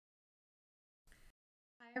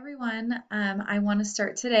Everyone. I want to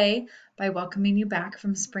start today by welcoming you back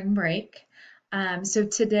from spring break. So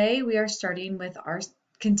today we are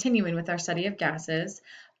continuing with our study of gases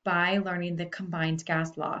by learning the combined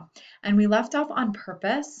gas law. And we left off on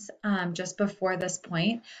purpose just before this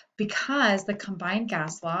point because the combined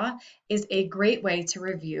gas law is a great way to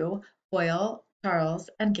review Boyle, Charles,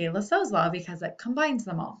 and Gay-Lussau's law because it combines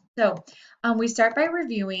them all. So we start by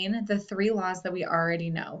reviewing the three laws that we already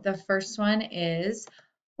know. The first one is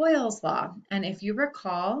Boyle's law. And if you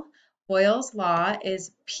recall, Boyle's law is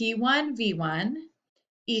P1 V1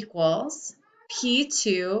 equals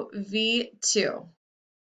P2 V2.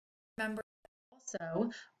 Remember also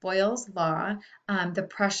Boyle's law, the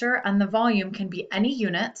pressure and the volume can be any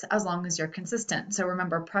units as long as you're consistent. So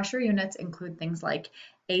remember, pressure units include things like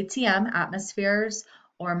ATM, atmospheres,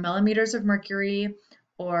 or millimeters of mercury,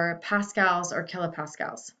 or pascals or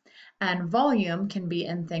kilopascals. And volume can be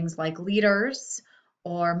in things like liters,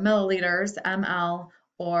 or milliliters, ml,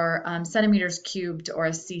 or centimeters cubed, or a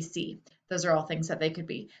cc. Those are all things that they could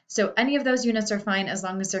be. So any of those units are fine as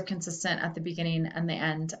long as they're consistent at the beginning and the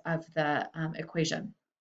end of the equation.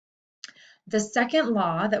 The second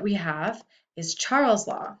law that we have is Charles'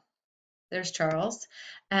 law. There's Charles.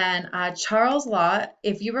 And Charles' law,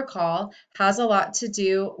 if you recall, has a lot to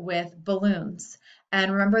do with balloons.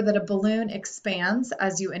 And remember that a balloon expands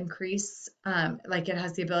as you increase, like it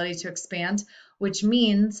has the ability to expand, which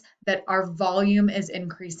means that our volume is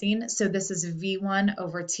increasing. So this is V1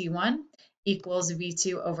 over T1 equals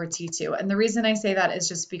V2 over T2. And the reason I say that is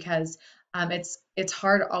just because it's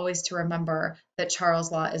hard always to remember that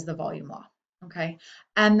Charles' law is the volume law. Okay,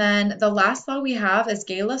 and then the last law we have is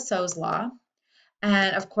Gay-Lussau's law.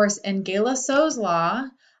 And of course, in Gay-Lussau's law,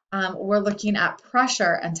 we're looking at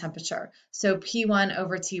pressure and temperature. So P1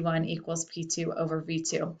 over T1 equals P2 over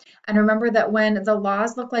V2. And remember that when the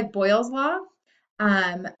laws look like Boyle's law,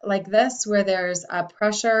 like this, where there's a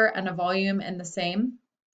pressure and a volume in the same,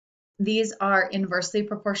 these are inversely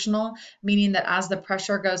proportional, meaning that as the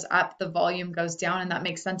pressure goes up, the volume goes down. And that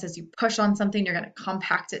makes sense. As you push on something, you're going to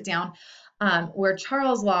compact it down. Where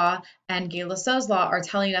Charles' law and Gay-Lussau's law are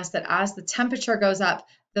telling us that as the temperature goes up,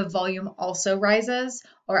 the volume also rises,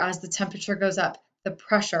 or as the temperature goes up, the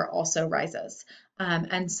pressure also rises.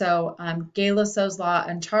 And so Gay-Lussau's law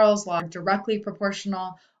and Charles' law are directly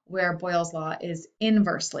proportional, where Boyle's law is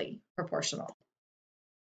inversely proportional.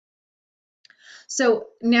 So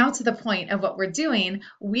now to the point of what we're doing,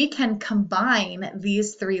 we can combine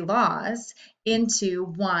these three laws into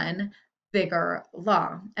one bigger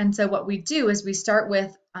law. And so what we do is we start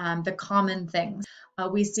with the common things.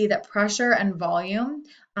 We see that pressure and volume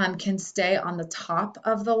can stay on the top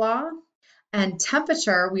of the law, and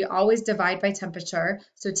temperature, we always divide by temperature.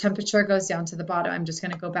 So temperature goes down to the bottom. I'm just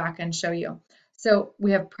going to go back and show you. So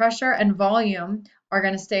we have pressure and volume are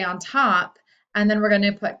going to stay on top, and then we're going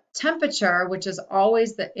to put temperature, which is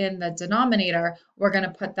always in the denominator, we're going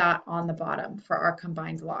to put that on the bottom for our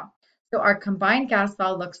combined law. So our combined gas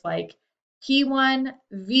law looks like P1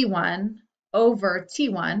 V1 over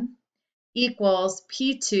T1 equals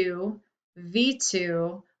P2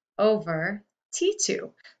 V2 over T2.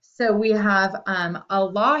 So we have a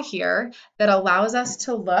law here that allows us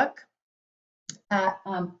to look at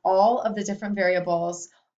all of the different variables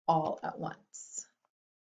all at once.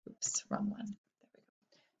 Oops, wrong one.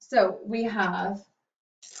 So we have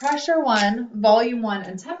pressure 1, volume 1,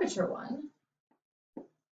 and temperature 1,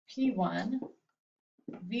 P1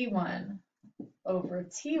 V1 over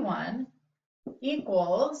T1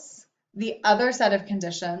 equals the other set of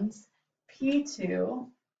conditions, P2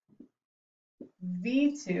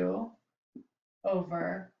 V2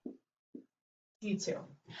 over T2.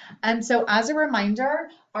 And so as a reminder,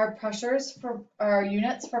 our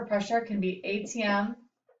units for pressure can be ATM,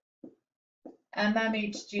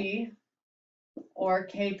 mmHg, or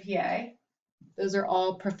kPa. Those are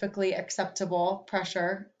all perfectly acceptable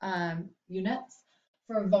pressure units.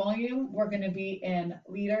 For volume, we're going to be in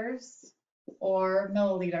liters or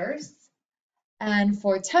milliliters. And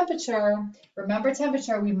for temperature, remember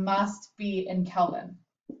temperature, we must be in Kelvin.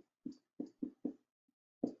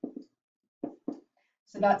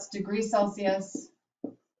 So that's degrees Celsius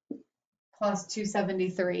plus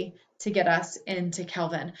 273 to get us into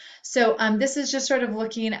Kelvin. So this is just sort of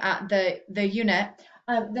looking at the unit.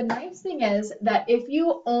 The nice thing is that if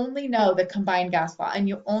you only know the combined gas law and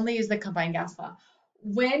you only use the combined gas law,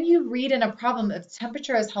 when you read in a problem if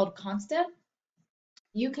temperature is held constant,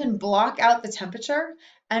 you can block out the temperature,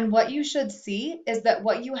 and what you should see is that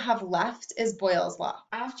what you have left is Boyle's law.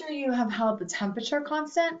 After you have held the temperature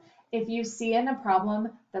constant, if you see in a problem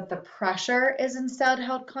that the pressure is instead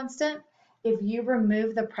held constant, if you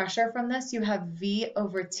remove the pressure from this, you have V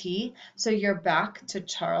over T, so you're back to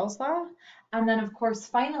Charles' law. And then, of course,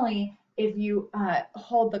 finally, if you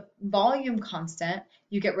hold the volume constant,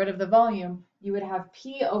 you get rid of the volume, you would have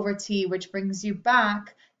P over T, which brings you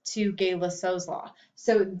back to Gay-Lussau's law.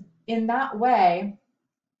 So in that way,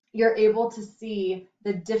 you're able to see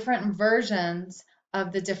the different versions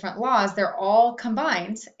of the different laws. They're all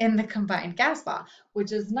combined in the combined gas law,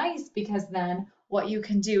 which is nice because then what you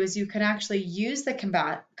can do is you can actually use the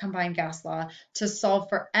combined gas law to solve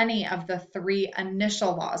for any of the three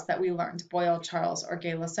initial laws that we learned, Boyle, Charles, or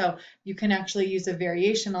Gay-Lussac. You can actually use a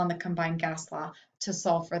variation on the combined gas law to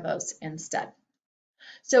solve for those instead.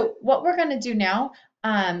 So what we're going to do now,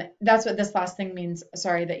 that's what this last thing means,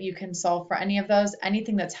 sorry, that you can solve for any of those.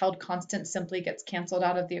 Anything that's held constant simply gets canceled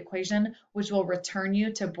out of the equation, which will return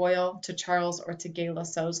you to Boyle, to Charles, or to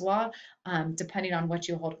Gay-Lussau's law, depending on what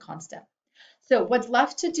you hold constant. So what's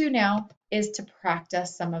left to do now is to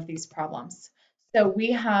practice some of these problems. So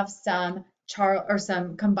we have some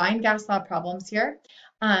combined gas law problems here.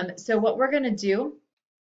 So what we're going to do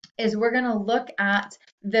is we're going to look at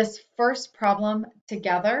this first problem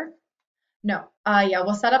together.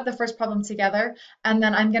 We'll set up the first problem together, and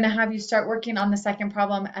then I'm going to have you start working on the second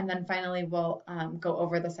problem, and then finally we'll go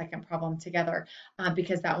over the second problem together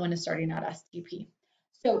because that one is starting at STP.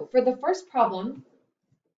 So for the first problem,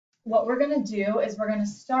 what we're going to do is we're going to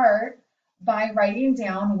start by writing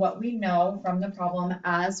down what we know from the problem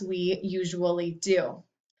as we usually do.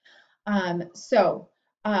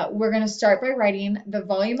 We're going to start by writing the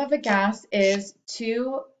volume of a gas is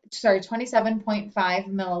 27.5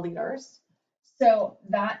 milliliters. So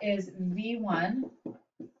that is V1,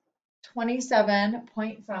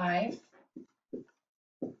 27.5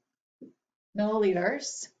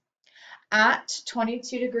 milliliters at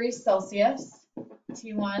 22 degrees Celsius,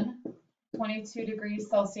 T1, 22 degrees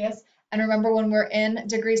Celsius. And remember, when we're in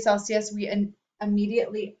degrees Celsius, we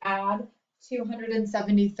immediately add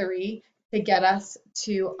 273 to get us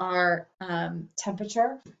to our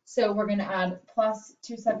temperature. So we're going to add plus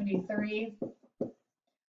 273,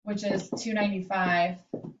 which is 295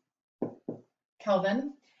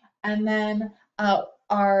 Kelvin. And then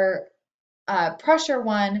our pressure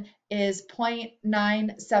one is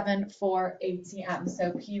 0.974 atm.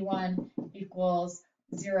 So P1 equals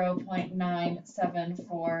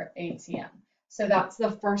 0.974 atm. So that's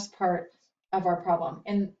the first part of our problem.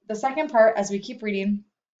 In the second part, as we keep reading,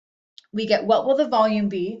 we get what will the volume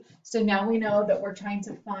be? So now we know that we're trying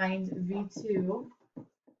to find V2.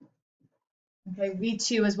 Okay,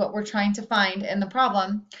 V2 is what we're trying to find in the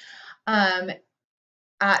problem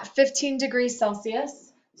at 15 degrees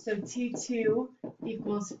Celsius. So T2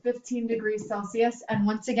 equals 15 degrees Celsius. And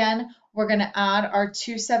once again, we're going to add our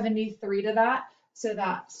 273 to that. So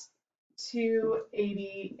that's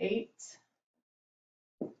 288.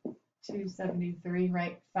 273,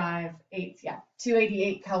 right? 5/8, yeah.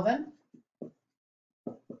 288 Kelvin.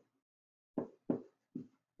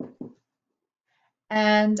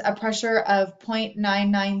 And a pressure of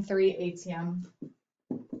 0.993 atm.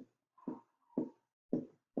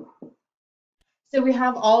 So we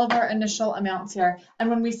have all of our initial amounts here. And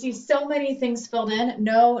when we see so many things filled in,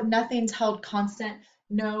 nothing's held constant.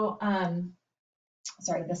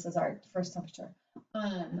 Sorry, this is our first temperature.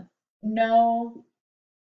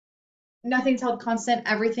 Nothing's held constant.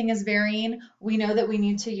 Everything is varying. We know that we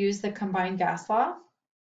need to use the combined gas law.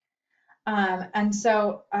 And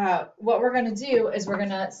so what we're going to do is we're going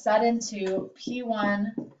to set into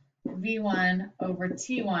P1 V1 over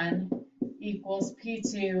T1 equals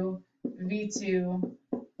P2 V2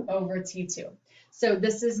 over T2. So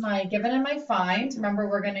this is my given and my find. Remember,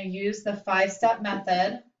 we're going to use the 5-step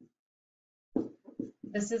method.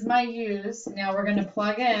 This is my use. Now we're going to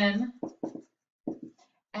plug in.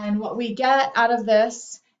 And what we get out of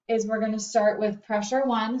this is we're going to start with pressure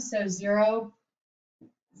 1, so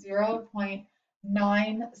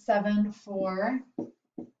 0.974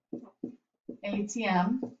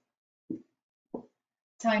 atm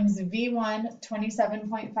times V1,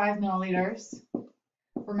 27.5 milliliters.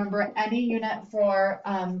 Remember, any unit for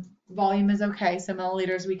volume is okay, so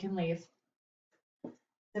milliliters we can leave.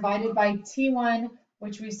 Divided by T1,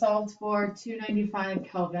 which we solved for 295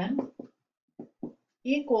 Kelvin,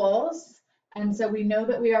 equals, and so we know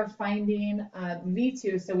that we are finding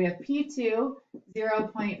V2, so we have P2,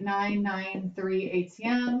 0.993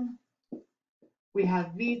 atm. We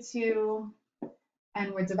have V2,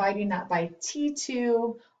 and we're dividing that by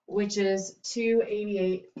T2, which is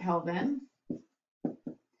 288 Kelvin.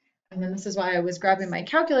 And then this is why I was grabbing my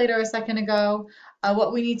calculator a second ago.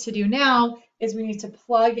 What we need to do now is we need to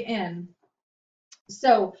plug in.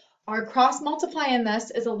 So Our cross multiply in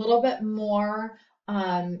this is a little bit more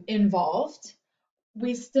involved.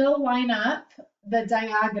 We still line up the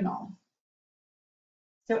diagonal.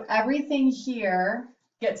 So everything here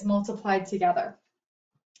gets multiplied together.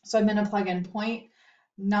 So I'm going to plug in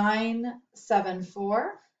 0.974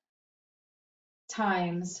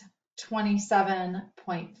 times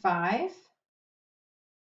 27.5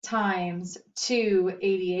 times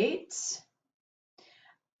 288.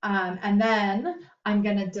 And then I'm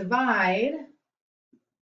going to divide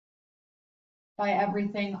by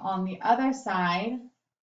everything on the other side.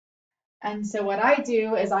 And so what I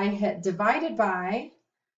do is I hit divided by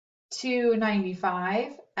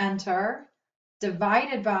 295, enter,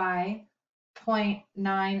 divided by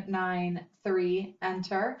 0.993,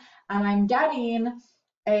 enter, and I'm getting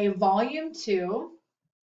a volume 2,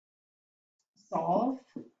 solve,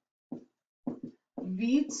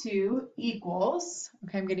 V2 equals,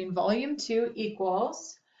 okay, I'm getting volume 2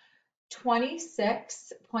 equals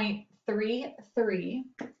 26.33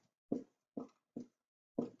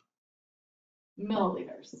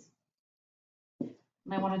 milliliters.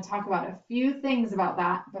 And I want to talk about a few things about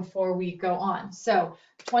that before we go on. So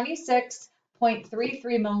 26.33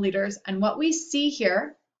 milliliters. And what we see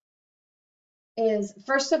here is,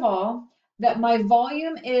 first of all, that my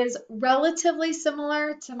volume is relatively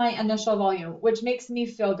similar to my initial volume, which makes me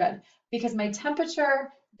feel good because my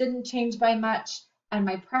temperature didn't change by much and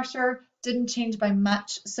my pressure didn't change by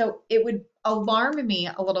much. So it would alarm me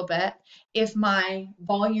a little bit if my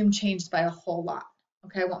volume changed by a whole lot.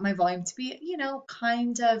 Okay, I want my volume to be, you know,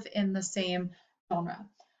 kind of in the same genre.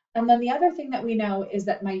 And then the other thing that we know is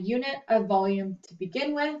that my unit of volume to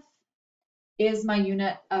begin with is my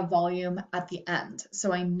unit of volume at the end.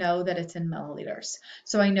 So I know that it's in milliliters.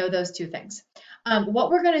 So I know those two things.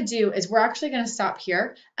 What we're going to do is we're actually going to stop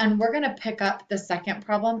here and we're going to pick up the second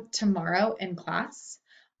problem tomorrow in class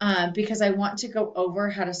because I want to go over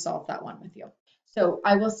how to solve that one with you. So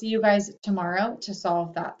I will see you guys tomorrow to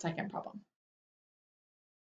solve that second problem.